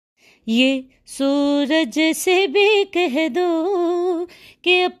ये सूरज से भी कह दो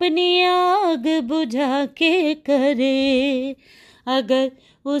कि अपनी आग बुझा के करे, अगर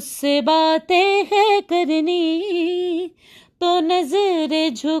उससे बातें है करनी तो नजर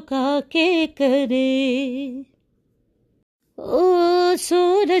झुका के करे। ओ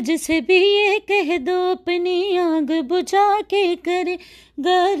सूरज से भी ये कह दो अपनी आग बुझा के करे,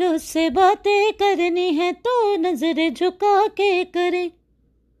 अगर उससे बातें करनी है तो नजर झुका के करे।